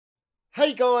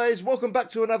Hey guys, welcome back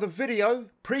to another video.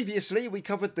 Previously we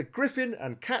covered the Griffin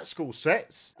and Cat School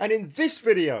sets, and in this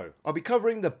video I'll be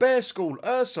covering the Bear School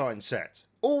Ursine set,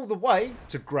 all the way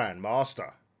to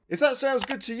Grandmaster. If that sounds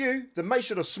good to you, then make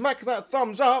sure to smack that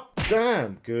thumbs up.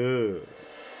 Damn good.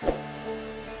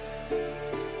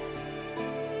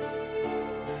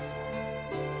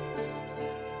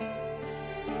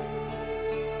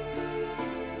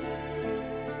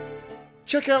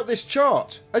 Check out this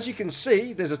chart. As you can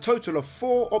see, there's a total of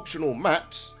 4 optional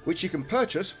maps which you can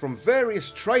purchase from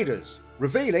various traders,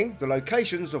 revealing the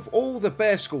locations of all the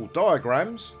Bear School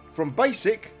diagrams, from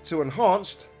basic to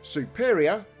enhanced,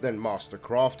 superior, then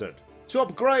mastercrafted. To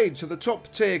upgrade to the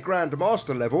top tier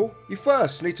Grandmaster level, you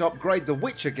first need to upgrade the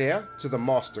Witcher gear to the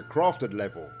mastercrafted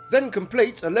level, then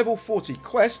complete a level 40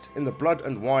 quest in the Blood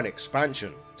and Wine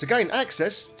expansion, to gain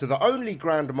access to the only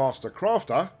Grandmaster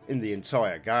crafter in the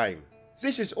entire game.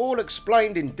 This is all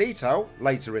explained in detail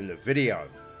later in the video.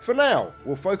 For now,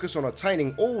 we'll focus on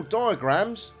attaining all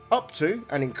diagrams up to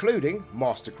and including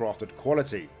Mastercrafted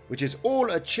quality, which is all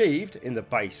achieved in the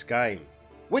base game.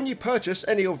 When you purchase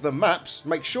any of the maps,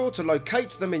 make sure to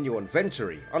locate them in your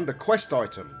inventory under quest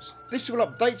items. This will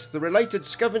update the related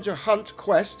Scavenger Hunt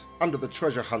quest under the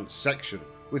Treasure Hunt section,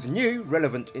 with new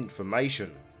relevant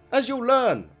information. As you'll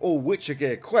learn, all Witcher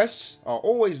gear quests are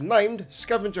always named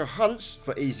Scavenger Hunts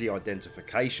for easy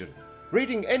identification.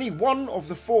 Reading any one of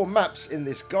the 4 maps in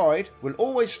this guide will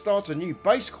always start a new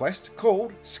base quest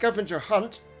called Scavenger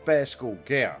Hunt Bear School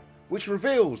Gear, which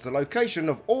reveals the location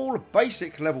of all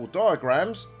basic level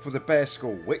diagrams for the Bear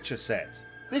School Witcher set.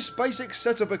 This basic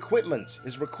set of equipment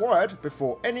is required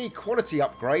before any quality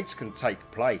upgrades can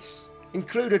take place.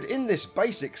 Included in this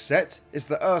basic set is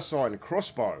the Ursine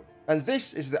crossbow, and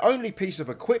this is the only piece of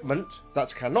equipment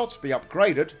that cannot be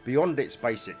upgraded beyond its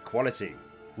basic quality.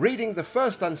 Reading the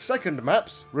first and second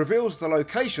maps reveals the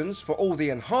locations for all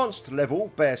the enhanced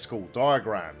level Bear School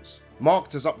diagrams,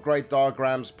 marked as upgrade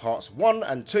diagrams parts 1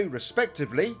 and 2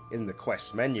 respectively in the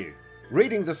quest menu.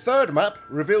 Reading the third map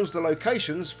reveals the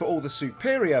locations for all the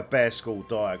superior Bear School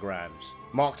diagrams,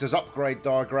 marked as upgrade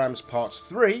diagrams parts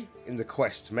 3 in the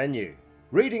quest menu.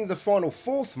 Reading the final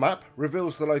 4th map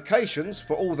reveals the locations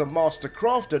for all the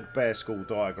Mastercrafted Bear School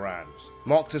diagrams,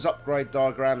 marked as upgrade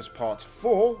diagrams part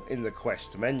 4 in the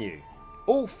quest menu.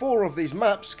 All 4 of these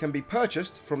maps can be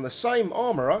purchased from the same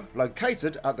armourer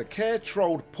located at the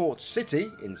Care-Trolled Port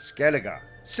City in Scavenger,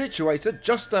 situated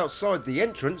just outside the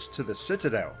entrance to the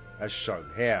Citadel, as shown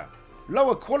here.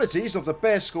 Lower qualities of the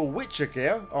Bear School Witcher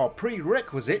gear are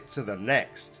prerequisite to the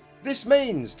next. This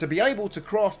means to be able to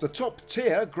craft the top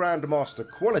tier Grandmaster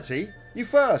quality, you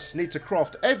first need to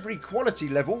craft every quality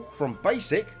level from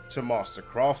basic to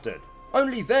mastercrafted.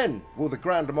 Only then will the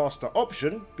Grandmaster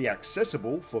option be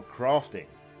accessible for crafting.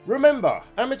 Remember,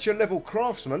 amateur level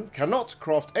craftsmen cannot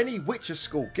craft any Witcher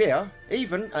School gear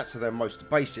even at their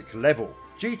most basic level,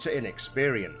 due to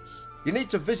inexperience. You need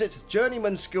to visit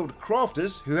journeyman skilled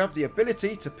crafters who have the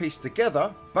ability to piece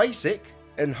together basic,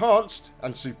 enhanced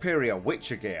and superior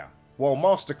Witcher gear, while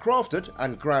mastercrafted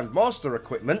and Grandmaster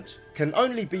equipment can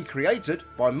only be created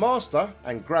by Master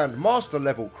and Grandmaster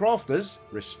level crafters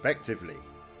respectively.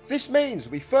 This means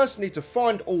we first need to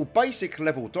find all basic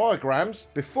level diagrams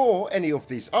before any of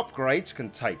these upgrades can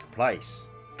take place.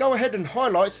 Go ahead and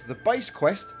highlight the base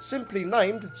quest simply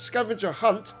named Scavenger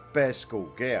Hunt Bear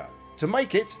School Gear to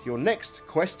make it your next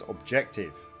quest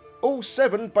objective. All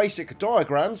 7 basic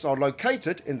diagrams are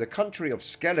located in the country of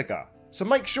Scavenger, so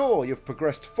make sure you've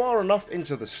progressed far enough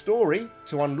into the story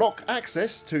to unlock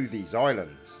access to these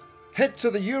islands. Head to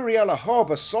the Uriella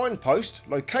Harbour signpost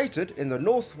located in the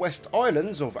northwest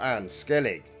islands of Anne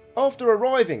Skellig. After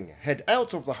arriving, head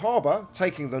out of the harbour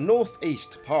taking the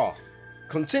northeast path.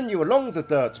 Continue along the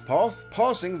dirt path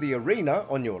passing the arena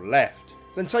on your left,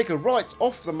 then take a right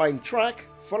off the main track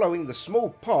following the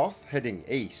small path heading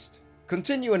east.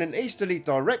 Continue in an easterly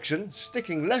direction,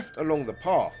 sticking left along the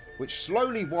path, which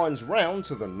slowly winds round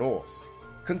to the north.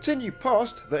 Continue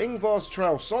past the Ingvar's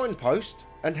Trail signpost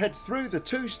and head through the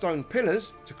 2 stone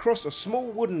pillars to cross a small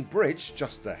wooden bridge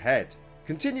just ahead.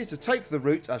 Continue to take the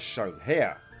route as shown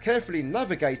here, carefully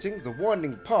navigating the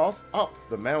winding path up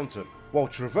the mountain, while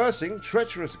traversing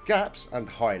treacherous gaps and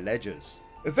high ledges.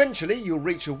 Eventually you'll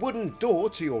reach a wooden door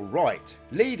to your right,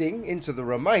 leading into the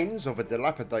remains of a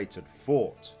dilapidated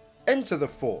fort. Enter the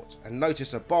fort and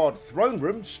notice a barred throne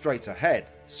room straight ahead,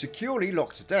 securely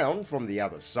locked down from the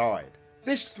other side.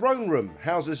 This throne room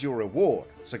houses your reward,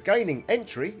 so gaining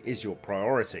entry is your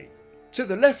priority. To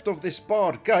the left of this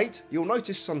barred gate, you'll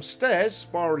notice some stairs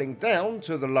spiralling down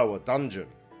to the lower dungeon.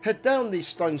 Head down these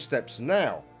stone steps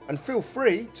now, and feel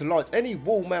free to light any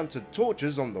wall-mounted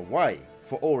torches on the way,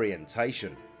 for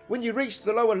orientation. When you reach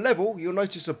the lower level, you'll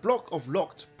notice a block of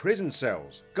locked prison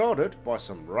cells, guarded by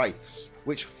some wraiths,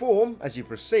 which form as you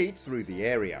proceed through the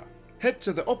area. Head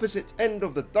to the opposite end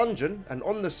of the dungeon, and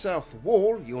on the south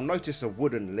wall you'll notice a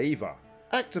wooden lever.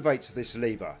 Activate this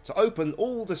lever to open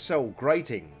all the cell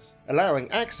gratings, allowing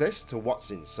access to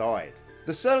what's inside.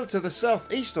 The cell to the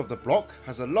southeast of the block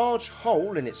has a large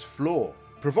hole in its floor,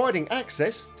 providing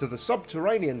access to the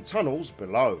subterranean tunnels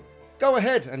below. Go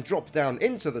ahead and drop down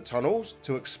into the tunnels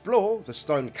to explore the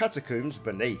stone catacombs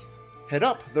beneath. Head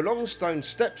up the long stone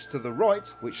steps to the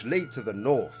right which lead to the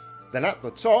north. Then at the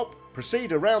top,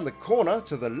 proceed around the corner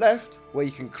to the left where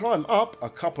you can climb up a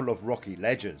couple of rocky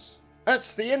ledges.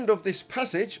 At the end of this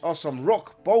passage are some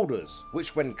rock boulders,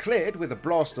 which when cleared with a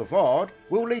blast of Ard,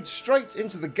 will lead straight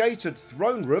into the gated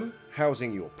throne room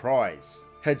housing your prize.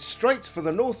 Head straight for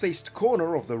the northeast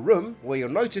corner of the room where you'll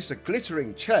notice a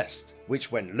glittering chest,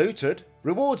 which when looted,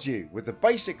 rewards you with the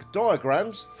basic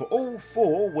diagrams for all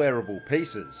 4 wearable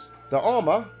pieces. The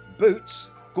armour, boots,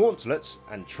 gauntlets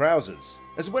and trousers,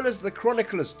 as well as the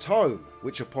Chronicler's Tome,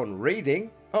 which upon reading,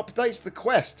 updates the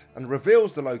quest and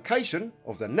reveals the location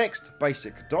of the next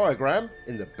basic diagram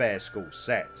in the Bear School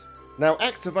set. Now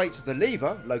activate the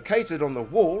lever located on the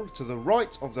wall to the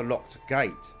right of the locked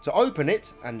gate to open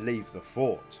it and leave the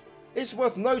fort. It's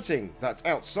worth noting that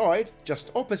outside,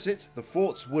 just opposite the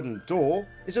fort's wooden door,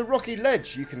 is a rocky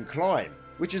ledge you can climb,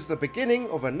 which is the beginning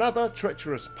of another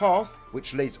treacherous path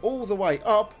which leads all the way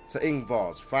up to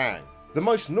Ingvar's Fang, the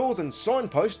most northern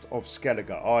signpost of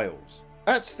Skellige Isles.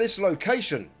 At this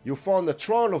location, you'll find the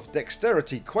Trial of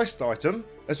Dexterity quest item,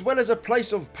 as well as a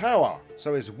Place of Power,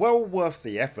 so it's well worth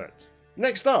the effort.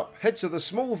 Next up, head to the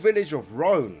small village of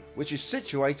Roan, which is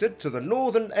situated to the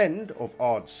northern end of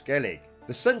Ard Skellig,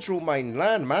 the central main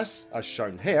landmass as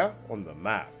shown here on the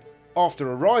map.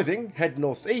 After arriving, head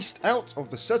northeast out of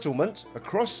the settlement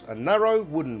across a narrow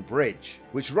wooden bridge,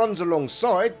 which runs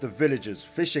alongside the village's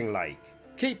fishing lake.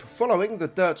 Keep following the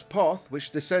dirt path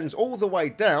which descends all the way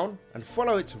down and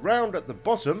follow it round at the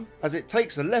bottom as it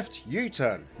takes a left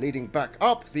U-turn leading back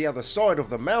up the other side of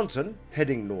the mountain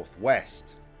heading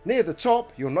northwest. Near the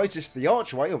top you'll notice the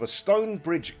archway of a stone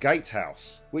bridge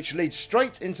gatehouse which leads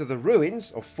straight into the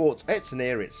ruins of Fort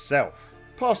Etnir itself.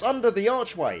 Pass under the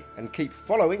archway and keep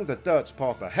following the dirt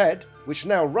path ahead which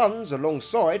now runs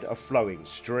alongside a flowing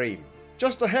stream.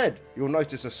 Just ahead you'll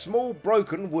notice a small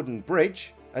broken wooden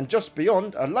bridge and just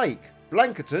beyond a lake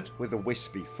blanketed with a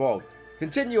wispy fog.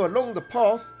 Continue along the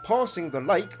path, passing the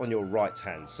lake on your right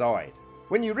hand side.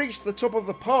 When you reach the top of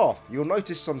the path, you'll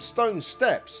notice some stone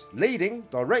steps leading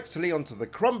directly onto the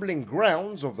crumbling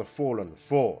grounds of the fallen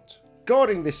fort.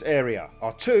 Guarding this area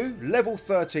are 2 level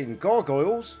 13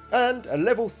 gargoyles and a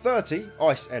level 30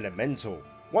 ice elemental.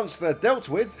 Once they're dealt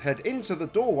with, head into the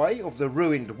doorway of the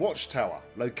ruined watchtower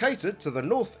located to the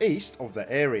northeast of the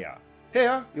area.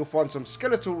 Here, you'll find some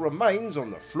skeletal remains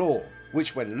on the floor,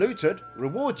 which when looted,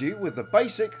 reward you with the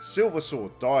basic silver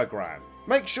sword diagram.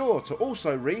 Make sure to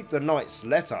also read the Knight's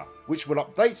Letter, which will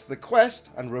update the quest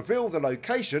and reveal the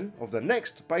location of the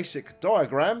next basic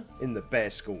diagram in the Bear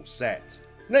School set.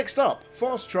 Next up,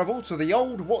 fast travel to the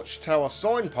old watchtower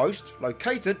signpost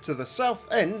located to the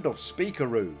south end of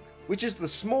Speakeroo, which is the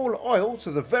small isle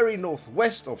to the very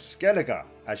northwest of Skellige,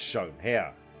 as shown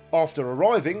here. After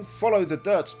arriving, follow the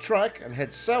dirt track and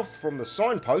head south from the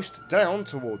signpost down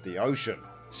toward the ocean.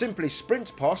 Simply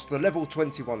sprint past the level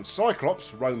 21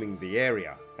 Cyclops roaming the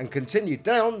area, and continue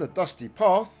down the dusty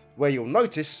path where you'll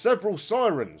notice several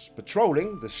sirens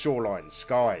patrolling the shoreline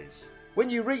skies. When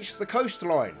you reach the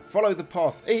coastline, follow the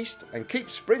path east and keep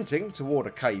sprinting toward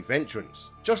a cave entrance,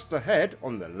 just ahead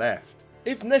on the left.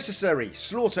 If necessary,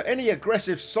 slaughter any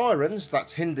aggressive sirens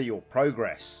that hinder your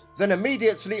progress. Then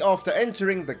immediately after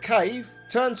entering the cave,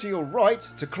 turn to your right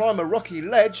to climb a rocky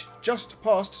ledge just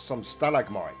past some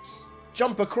stalagmites.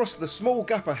 Jump across the small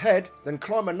gap ahead, then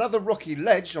climb another rocky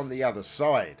ledge on the other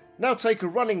side. Now take a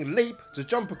running leap to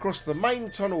jump across the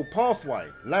main tunnel pathway,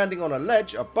 landing on a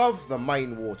ledge above the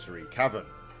main watery cavern.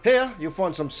 Here you'll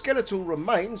find some skeletal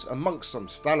remains amongst some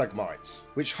stalagmites,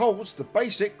 which holds the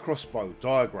basic crossbow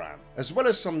diagram, as well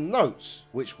as some notes,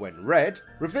 which when read,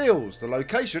 reveals the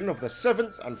location of the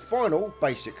 7th and final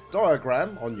basic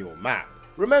diagram on your map.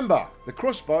 Remember, the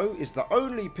crossbow is the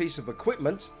only piece of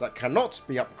equipment that cannot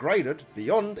be upgraded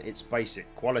beyond its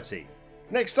basic quality.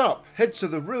 Next up, head to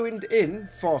the ruined inn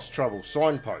fast travel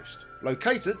signpost,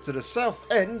 located to the south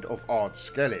end of Ard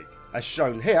Skellig, as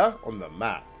shown here on the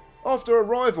map. After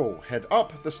arrival, head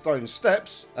up the stone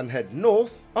steps and head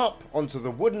north up onto the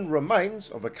wooden remains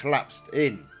of a collapsed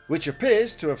inn, which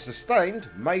appears to have sustained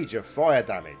major fire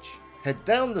damage. Head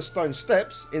down the stone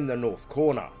steps in the north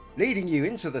corner. leading you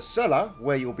into the cellar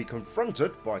where you'll be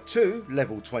confronted by 2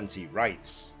 level 20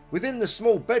 wraiths. Within the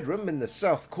small bedroom in the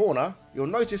south corner, you'll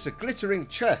notice a glittering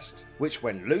chest, which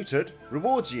when looted,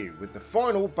 rewards you with the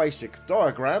final basic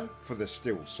diagram for the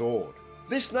steel sword.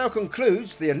 This now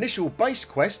concludes the initial base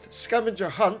quest Scavenger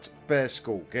Hunt Bear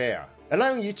Skull gear,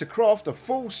 allowing you to craft a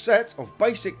full set of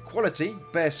basic quality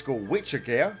Bear Skull Witcher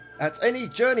gear at any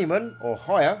journeyman or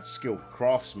higher skilled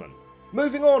craftsman.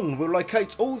 Moving on, we'll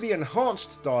locate all the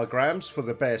enhanced diagrams for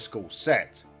the Bear Skull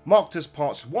set. Marked as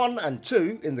parts 1 and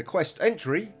 2 in the quest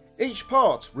entry, each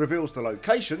part reveals the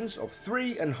locations of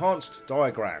 3 enhanced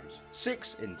diagrams,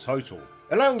 6 in total,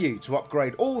 allowing you to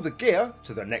upgrade all the gear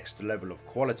to the next level of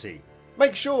quality.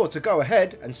 Make sure to go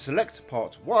ahead and select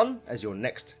part 1 as your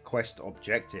next quest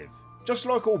objective. Just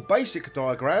like all basic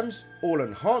diagrams, all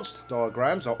enhanced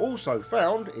diagrams are also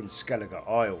found in Skellige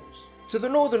Isles. To the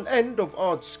northern end of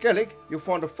Ard Skellig, you'll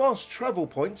find a fast travel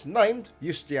point named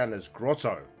Justiana's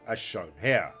Grotto, as shown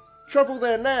here. Travel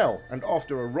there now, and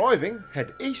after arriving,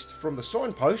 head east from the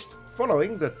signpost,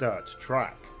 following the dirt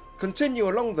track. Continue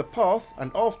along the path,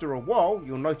 and after a while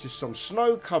you'll notice some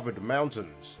snow-covered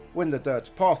mountains. When the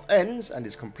dirt path ends and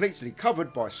is completely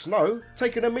covered by snow,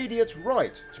 take an immediate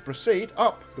right to proceed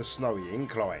up the snowy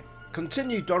incline.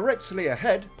 Continue directly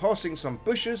ahead, passing some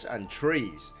bushes and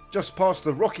trees. Just past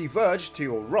the rocky verge to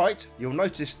your right, you'll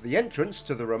notice the entrance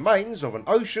to the remains of an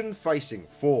ocean-facing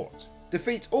fort.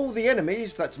 Defeat all the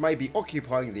enemies that may be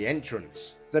occupying the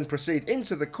entrance. Then proceed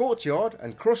into the courtyard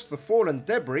and cross the fallen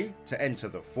debris to enter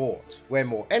the fort, where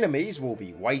more enemies will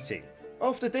be waiting.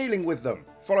 After dealing with them,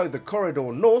 follow the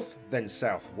corridor north, then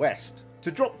southwest,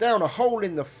 to drop down a hole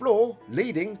in the floor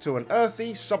leading to an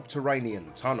earthy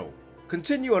subterranean tunnel.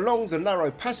 Continue along the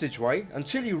narrow passageway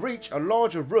until you reach a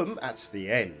larger room at the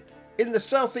end. In the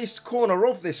southeast corner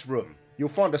of this room, you'll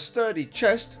find a sturdy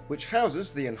chest which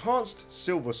houses the enhanced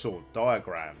silver sword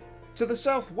diagram. To the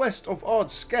southwest of Ard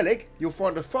Skellig, you'll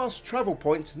find a fast travel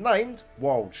point named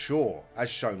Wild Shore, as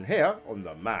shown here on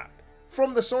the map.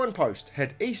 From the signpost,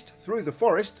 head east through the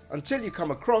forest until you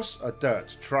come across a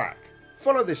dirt track.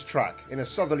 Follow this track in a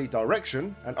southerly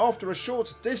direction, and after a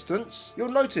short distance, you'll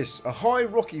notice a high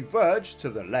rocky verge to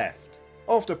the left.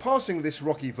 After passing this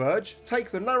rocky verge,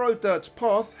 take the narrow dirt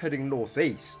path heading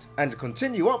northeast, and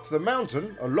continue up the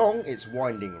mountain along its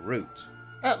winding route.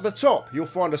 At the top, you'll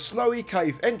find a snowy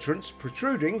cave entrance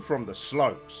protruding from the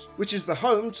slopes, which is the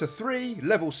home to 3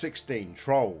 level 16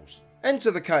 trolls.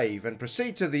 Enter the cave and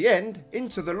proceed to the end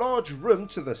into the large room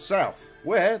to the south,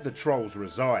 where the trolls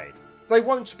reside. They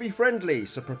won't be friendly,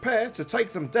 so prepare to take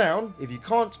them down if you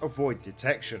can't avoid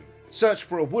detection. Search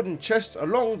for a wooden chest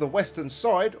along the western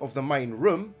side of the main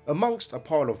room amongst a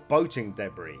pile of boating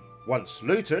debris. Once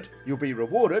looted, you'll be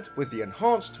rewarded with the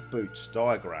enhanced boots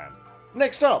diagram.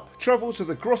 Next up, travel to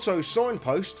the grotto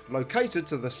signpost located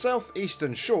to the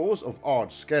southeastern shores of Ard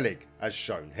Skellig, as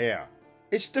shown here.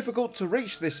 It's difficult to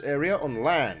reach this area on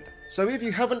land, so if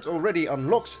you haven't already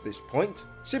unlocked this point,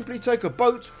 simply take a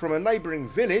boat from a neighbouring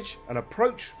village and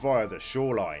approach via the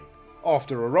shoreline.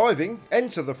 After arriving,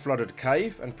 enter the flooded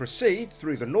cave and proceed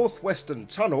through the northwestern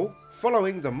tunnel,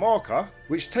 following the marker,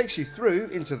 which takes you through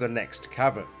into the next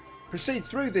cavern. Proceed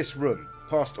through this room,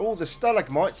 past all the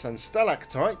stalagmites and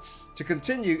stalactites, to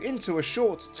continue into a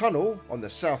short tunnel on the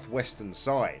southwestern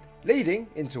side, leading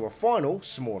into a final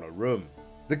smaller room.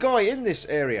 The guy in this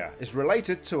area is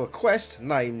related to a quest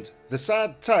named The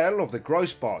Sad Tale of the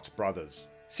Grossbart Brothers.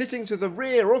 Sitting to the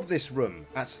rear of this room,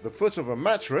 at the foot of a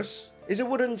mattress, is a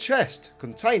wooden chest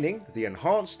containing the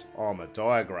enhanced armour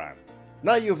diagram.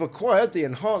 Now you've acquired the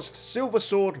enhanced silver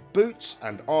sword, boots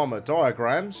and armour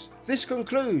diagrams, this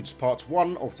concludes part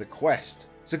 1 of the quest.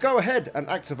 So go ahead and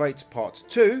activate part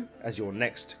 2 as your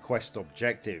next quest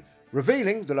objective,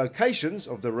 revealing the locations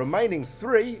of the remaining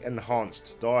 3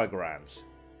 enhanced diagrams.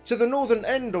 To the northern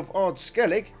end of Ard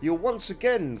Skellig, you'll once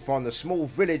again find the small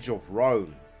village of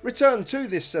Roan. Return to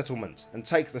this settlement and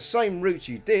take the same route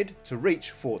you did to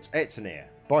reach Fort Etnir,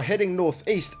 by heading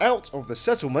northeast out of the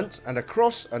settlement and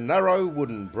across a narrow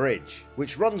wooden bridge,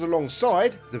 which runs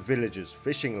alongside the village's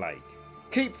fishing lake.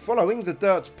 Keep following the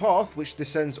dirt path which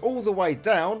descends all the way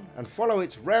down and follow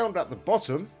it round at the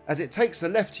bottom as it takes a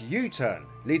left U-turn,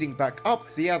 leading back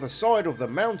up the other side of the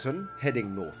mountain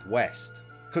heading northwest.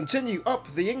 Continue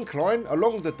up the incline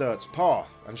along the dirt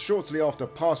path, and shortly after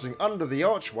passing under the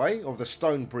archway of the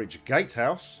stone bridge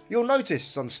gatehouse, you'll notice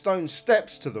some stone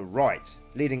steps to the right,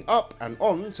 leading up and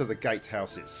on to the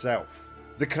gatehouse itself.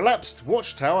 The collapsed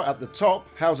watchtower at the top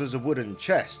houses a wooden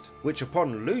chest, which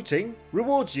upon looting,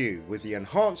 rewards you with the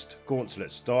enhanced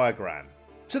gauntlets diagram.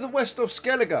 To the west of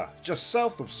Skellige, just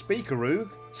south of Speakerug,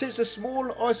 sits a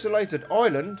small isolated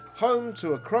island home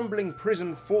to a crumbling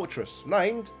prison fortress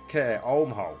named Care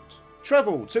Olmholt.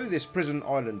 Travel to this prison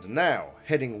island now,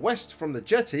 heading west from the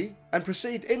jetty, and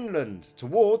proceed inland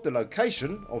toward the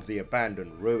location of the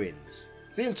abandoned ruins.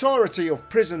 The entirety of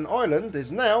Prison Island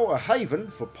is now a haven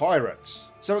for pirates,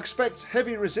 so expect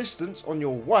heavy resistance on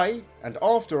your way and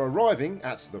after arriving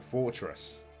at the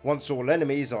fortress. Once all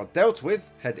enemies are dealt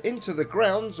with, head into the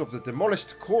grounds of the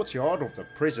demolished courtyard of the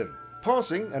prison,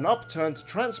 passing an upturned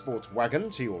transport wagon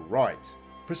to your right.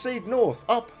 Proceed north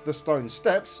up the stone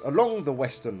steps along the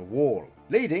western wall,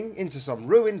 leading into some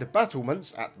ruined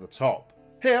battlements at the top.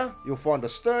 Here you'll find a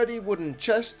sturdy wooden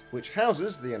chest which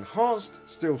houses the enhanced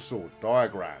steel sword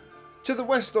diagram. To the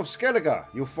west of Skellige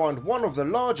you'll find one of the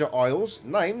larger isles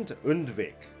named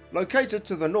Undvik. Located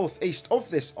to the northeast of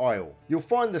this isle, you'll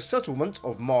find the settlement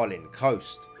of Marlin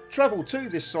Coast. Travel to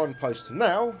this signpost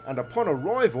now, and upon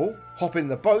arrival, hop in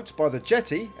the boat by the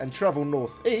jetty and travel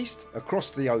northeast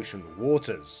across the ocean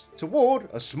waters, toward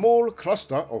a small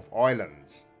cluster of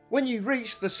islands. When you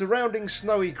reach the surrounding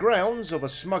snowy grounds of a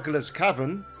smuggler's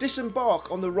cavern, disembark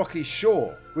on the rocky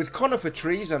shore, with conifer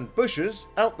trees and bushes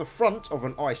out the front of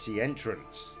an icy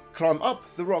entrance. Climb up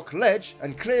the rock ledge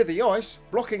and clear the ice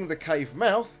blocking the cave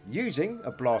mouth using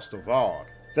a blast of Ard.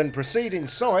 Then proceed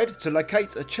inside to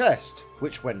locate a chest,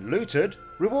 which when looted,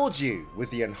 rewards you with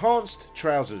the enhanced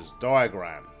trousers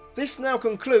diagram. This now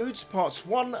concludes parts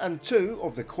 1 and 2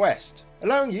 of the quest,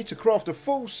 allowing you to craft a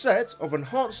full set of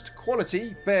enhanced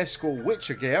quality Bear School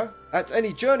Witcher gear at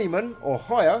any journeyman or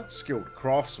higher skilled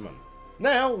craftsman.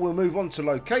 Now we'll move on to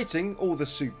locating all the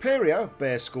superior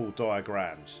Bear School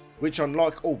diagrams, which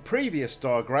unlike all previous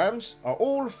diagrams are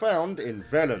all found in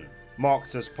Velen.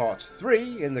 Marked as part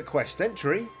 3 in the quest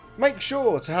entry, make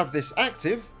sure to have this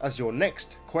active as your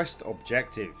next quest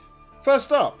objective.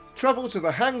 First up, travel to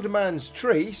the Hanged Man's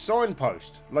Tree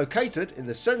signpost, located in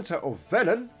the centre of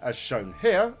Velen as shown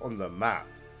here on the map.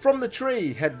 From the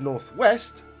tree head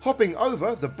northwest, hopping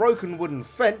over the broken wooden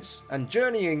fence and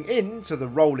journeying into the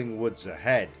rolling woods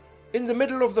ahead. In the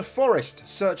middle of the forest,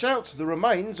 search out the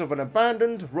remains of an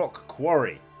abandoned rock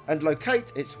quarry and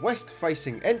locate its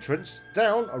west-facing entrance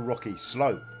down a rocky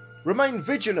slope. Remain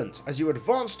vigilant as you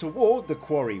advance toward the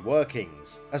quarry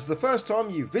workings, as the first time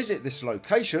you visit this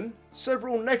location,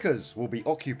 several neckers will be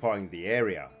occupying the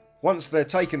area. Once they're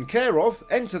taken care of,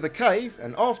 enter the cave,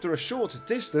 and after a short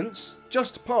distance,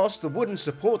 just past the wooden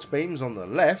support beams on the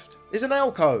left, is an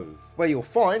alcove, where you'll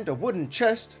find a wooden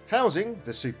chest housing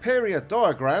the superior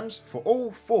diagrams for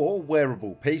all 4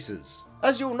 wearable pieces.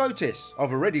 As you'll notice,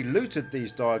 I've already looted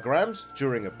these diagrams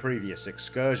during a previous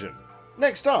excursion.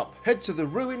 Next up, head to the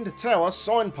ruined tower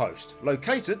signpost,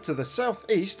 located to the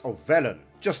southeast of Velen,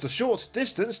 just a short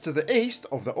distance to the east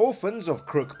of the Orphans of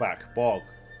Crookback Bog.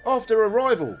 After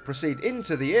arrival, proceed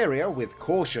into the area with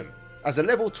caution, as a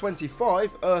level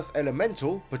 25 Earth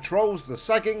Elemental patrols the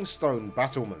sagging stone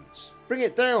battlements. Bring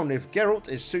it down if Geralt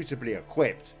is suitably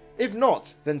equipped. If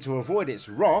not, then to avoid its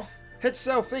wrath, head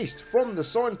southeast from the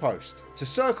signpost to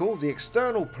circle the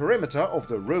external perimeter of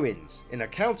the ruins in a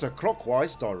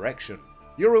counterclockwise direction.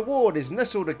 Your reward is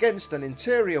nestled against an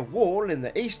interior wall in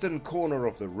the eastern corner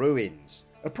of the ruins.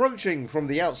 Approaching from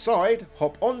the outside,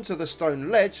 hop onto the stone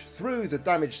ledge through the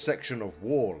damaged section of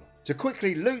wall to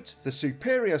quickly loot the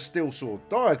superior steel sword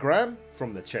diagram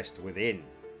from the chest within.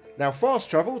 Now fast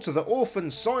travel to the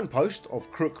Orphan signpost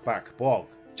of Crookback Bog,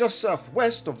 just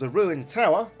southwest of the ruined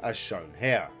tower as shown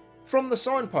here. From the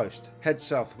signpost, head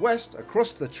southwest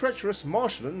across the treacherous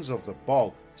marshlands of the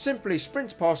bog. Simply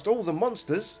sprint past all the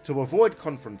monsters to avoid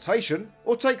confrontation,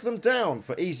 or take them down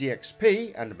for easy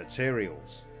XP and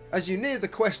materials. As you near the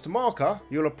quest marker,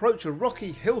 you'll approach a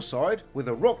rocky hillside with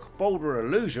a rock boulder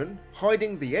illusion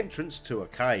hiding the entrance to a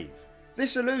cave.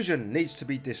 This illusion needs to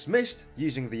be dismissed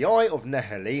using the Eye of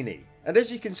Nehelini, and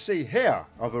as you can see here,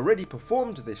 I've already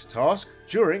performed this task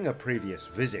during a previous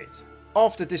visit.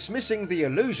 After dismissing the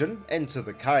illusion, enter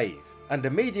the cave, and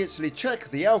immediately check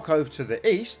the alcove to the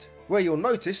east, where you'll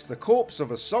notice the corpse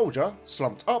of a soldier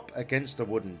slumped up against a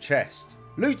wooden chest.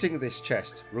 Looting this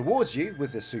chest rewards you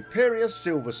with the superior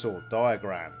silver sword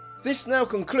diagram. This now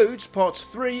concludes part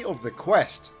 3 of the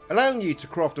quest, allowing you to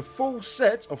craft a full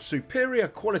set of superior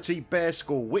quality Bear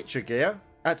School Witcher gear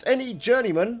at any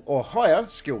journeyman or higher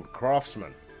skilled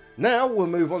craftsman. Now we'll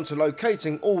move on to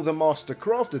locating all the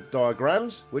MASTERCRAFTED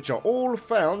diagrams, which are all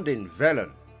found in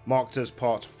Velen. Marked as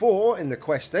part 4 in the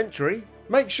quest entry,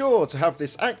 make sure to have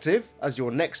this active as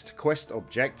your next quest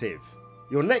objective.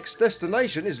 Your next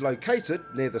destination is located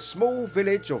near the small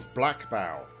village of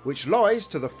Blackbow, which lies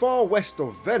to the far west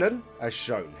of Velen as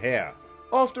shown here.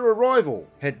 After arrival,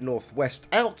 head northwest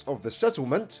out of the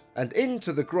settlement and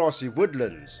into the grassy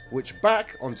woodlands, which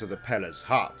back onto the Peller's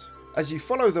hut. As you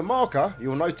follow the marker,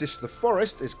 you'll notice the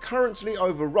forest is currently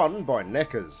overrun by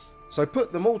neckers, so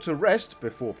put them all to rest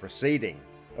before proceeding.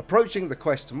 Approaching the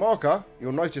quest marker,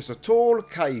 you'll notice a tall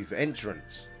cave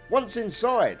entrance. Once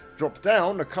inside, drop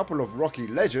down a couple of rocky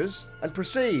ledges and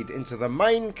proceed into the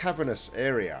main cavernous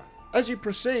area. As you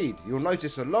proceed, you'll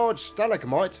notice a large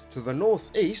stalagmite to the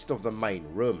northeast of the main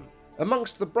room.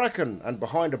 Amongst the bracken and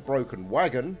behind a broken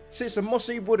wagon sits a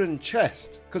mossy wooden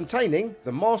chest containing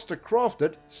the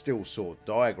MASTERCRAFTED steel sword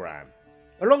diagram.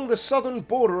 Along the southern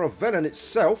border of Velen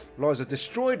itself lies a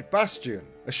destroyed bastion,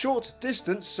 a short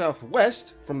distance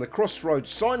southwest from the crossroads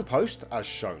signpost as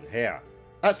shown here.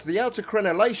 At the outer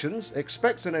crenellations,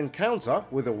 expect an encounter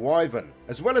with a wyvern,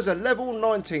 as well as a level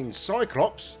 19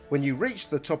 cyclops when you reach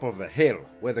the top of the hill,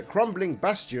 where the crumbling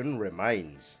bastion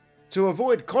remains. To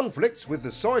avoid conflicts with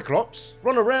the cyclops,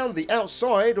 run around the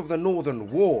outside of the northern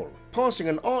wall, passing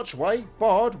an archway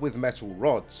barred with metal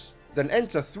rods. Then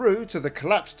enter through to the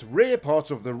collapsed rear part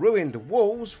of the ruined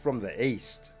walls from the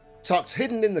east. Tucked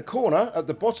hidden in the corner at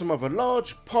the bottom of a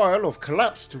large pile of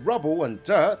collapsed rubble and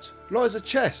dirt lies a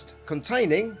chest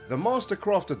containing the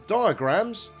MASTERCRAFTED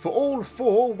diagrams for all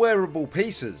 4 wearable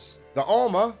pieces: the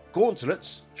armour,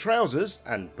 gauntlets, trousers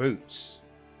and boots.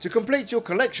 To complete your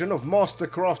collection of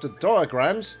MASTERCRAFTED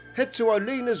diagrams, head to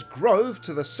Olena's Grove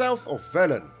to the south of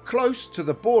Velen, close to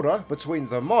the border between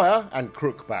the Mire and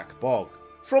Crookback Bog.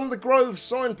 From the Grove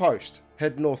signpost,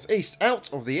 head northeast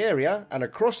out of the area and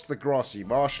across the grassy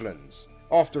marshlands.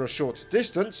 After a short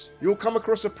distance, you'll come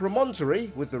across a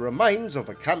promontory with the remains of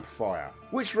a campfire,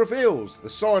 which reveals the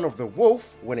sign of the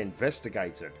wolf when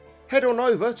investigated. Head on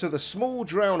over to the small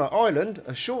Drowner Island,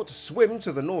 a short swim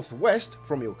to the northwest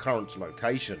from your current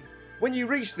location. When you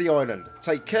reach the island,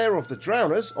 take care of the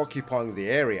drowners occupying the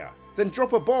area, then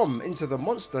drop a bomb into the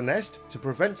monster nest to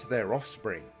prevent their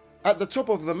offspring. At the top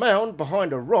of the mound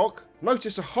behind a rock,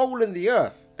 notice a hole in the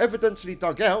earth, evidently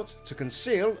dug out to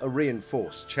conceal a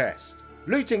reinforced chest.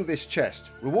 Looting this chest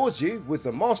rewards you with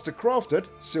the MASTERCRAFTED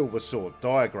silver sword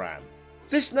diagram.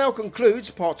 This now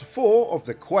concludes part 4 of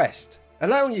the quest,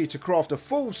 allowing you to craft a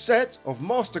full set of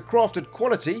MASTERCRAFTED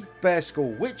quality Bear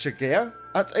School Witcher gear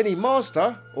at any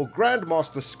Master or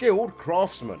Grandmaster skilled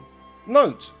craftsman.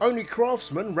 Note, only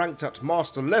craftsmen ranked at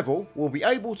Master level will be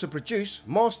able to produce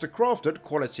MASTERCRAFTED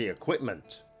quality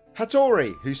equipment.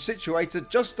 Hattori, who's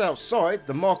situated just outside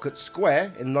the market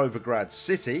square in Novigrad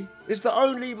City, is the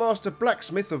only Master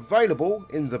Blacksmith available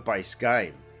in the base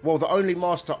game, while the only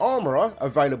Master Armourer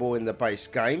available in the base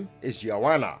game is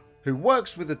Joanna, who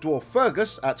works with the dwarf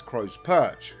Fergus at Crow's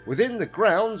Perch, within the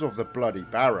grounds of the Bloody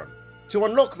Baron. To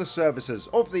unlock the services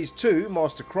of these 2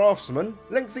 Master Craftsmen,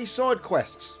 lengthy side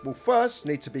quests will first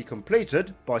need to be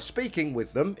completed by speaking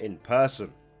with them in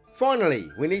person. Finally,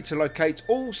 we need to locate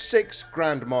all 6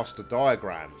 Grandmaster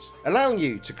diagrams, allowing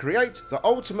you to create the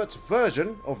ultimate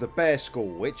version of the Bear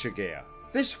School Witcher gear.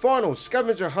 This final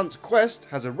Scavenger Hunt quest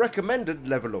has a recommended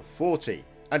level of 40,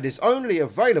 and is only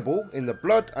available in the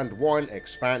Blood and Wine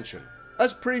expansion.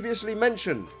 As previously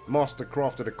mentioned,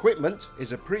 MASTERCRAFTED equipment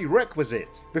is a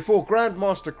prerequisite before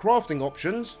Grandmaster crafting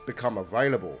options become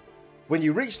available. When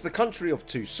you reach the country of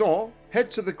Toussaint, head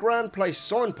to the Grand Place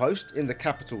signpost in the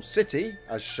capital city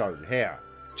as shown here.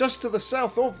 Just to the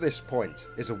south of this point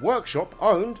is a workshop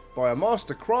owned by a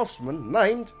master craftsman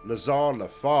named Lazare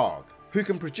Lafargue, who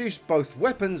can produce both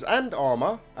weapons and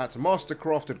armour at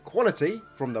MASTERCRAFTED quality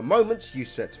from the moment you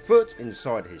set foot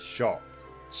inside his shop.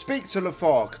 Speak to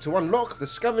Lafargue to unlock the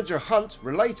Scavenger Hunt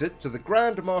related to the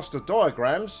Grandmaster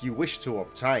diagrams you wish to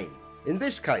obtain, in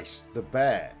this case the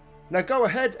bear. Now go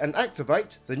ahead and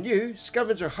activate the new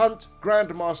Scavenger Hunt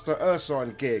Grandmaster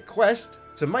Ursine Gear quest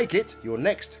to make it your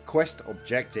next quest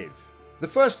objective. The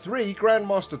first 3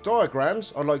 Grandmaster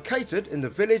diagrams are located in the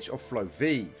village of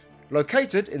Flovive,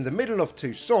 located in the middle of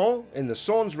Toussaint in the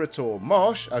Sans-Retour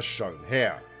Marsh as shown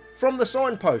here. From the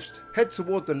signpost, head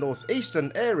toward the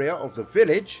northeastern area of the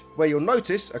village, where you'll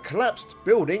notice a collapsed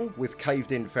building with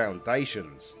caved-in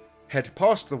foundations. Head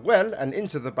past the well and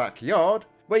into the backyard,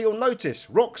 where you'll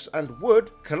notice rocks and wood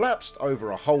collapsed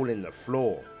over a hole in the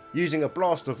floor. Using a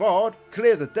blast of ard,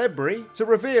 clear the debris to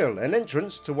reveal an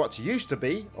entrance to what used to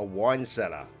be a wine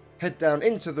cellar. Head down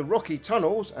into the rocky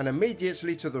tunnels and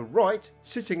immediately to the right,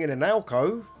 sitting in an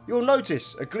alcove, you'll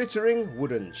notice a glittering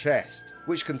wooden chest,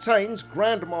 which contains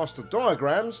Grandmaster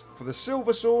diagrams for the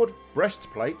silver sword,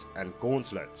 breastplate and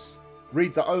gauntlets.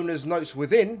 Read the owner's notes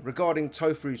within regarding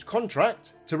Tofu's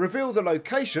contract to reveal the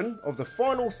location of the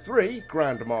final 3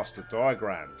 Grandmaster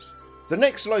diagrams. The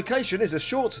next location is a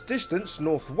short distance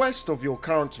northwest of your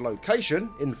current location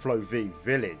in Flovi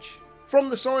village. From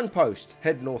the signpost,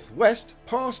 head northwest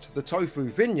past the tofu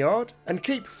vineyard and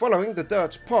keep following the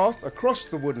dirt path across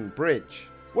the wooden bridge.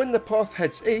 When the path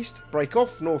heads east, break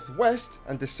off northwest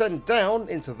and descend down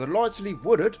into the lightly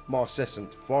wooded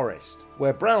marcescent forest,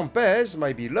 where brown bears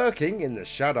may be lurking in the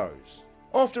shadows.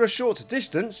 After a short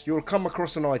distance, you'll come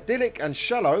across an idyllic and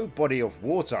shallow body of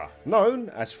water, known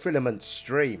as Filament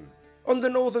Stream. On the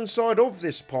northern side of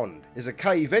this pond is a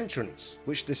cave entrance,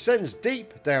 which descends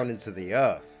deep down into the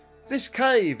earth. This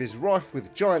cave is rife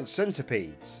with giant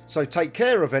centipedes, so take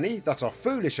care of any that are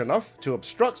foolish enough to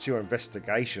obstruct your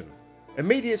investigation.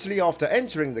 Immediately after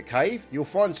entering the cave, you'll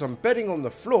find some bedding on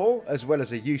the floor as well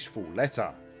as a useful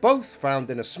letter, both found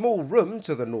in a small room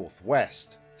to the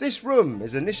northwest. This room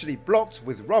is initially blocked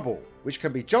with rubble, which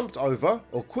can be jumped over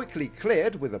or quickly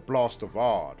cleared with a blast of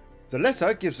ard. The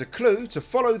letter gives a clue to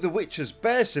follow the Witcher's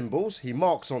bear symbols he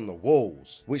marks on the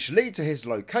walls, which lead to his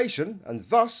location and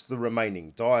thus the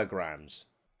remaining diagrams.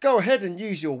 Go ahead and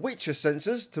use your Witcher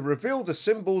sensors to reveal the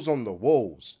symbols on the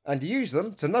walls, and use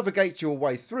them to navigate your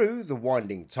way through the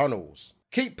winding tunnels.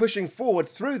 Keep pushing forward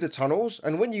through the tunnels,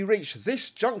 and when you reach this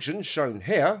junction shown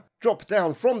here, drop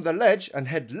down from the ledge and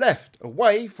head left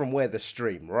away from where the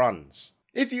stream runs.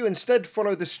 If you instead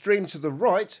follow the stream to the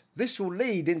right, this will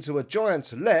lead into a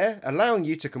giant lair, allowing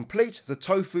you to complete the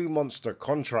Tofu Monster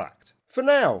contract. For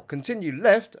now, continue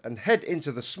left and head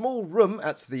into the small room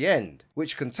at the end,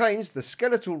 which contains the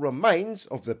skeletal remains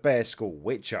of the Bear Skull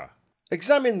Witcher.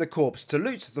 Examine the corpse to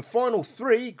loot the final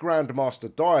 3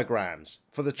 Grandmaster diagrams,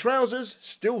 for the trousers,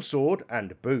 steel sword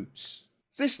and boots.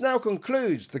 This now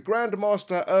concludes the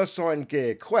Grandmaster Ursine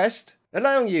Gear quest,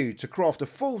 allowing you to craft a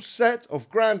full set of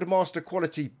Grandmaster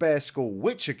quality Bear Skull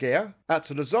Witcher gear at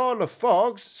Lazare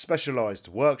Lafargue's specialised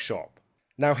workshop.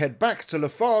 Now head back to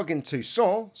Lafargue in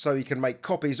Toussaint so you can make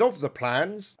copies of the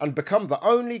plans and become the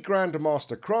only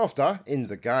Grandmaster crafter in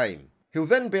the game. He'll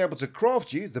then be able to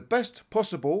craft you the best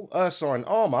possible Ursine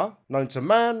armour known to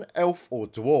man, elf or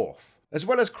dwarf, as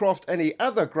well as craft any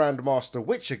other Grandmaster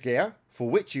Witcher gear for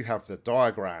which you have the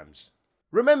diagrams.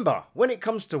 Remember, when it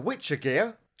comes to Witcher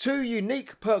gear, 2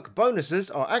 unique perk bonuses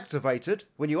are activated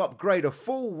when you upgrade a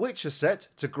full Witcher set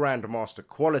to Grandmaster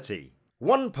quality.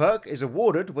 One perk is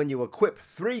awarded when you equip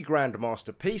 3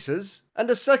 Grandmaster pieces,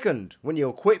 and a second when you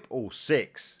equip all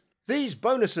 6. These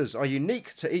bonuses are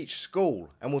unique to each school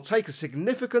and will take a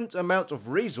significant amount of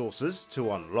resources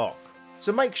to unlock.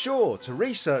 So make sure to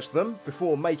research them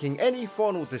before making any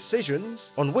final decisions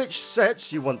on which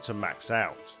sets you want to max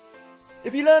out.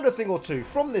 If you learned a thing or two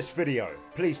from this video,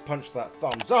 please punch that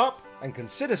thumbs up and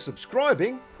consider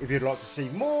subscribing if you'd like to see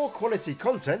more quality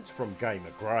content from Gamer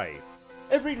Grave.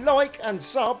 Every like and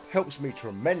sub helps me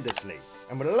tremendously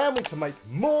and will allow me to make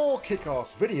more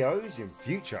kick-ass videos in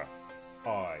future.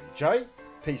 I'm Jay,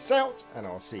 peace out and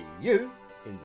I'll see you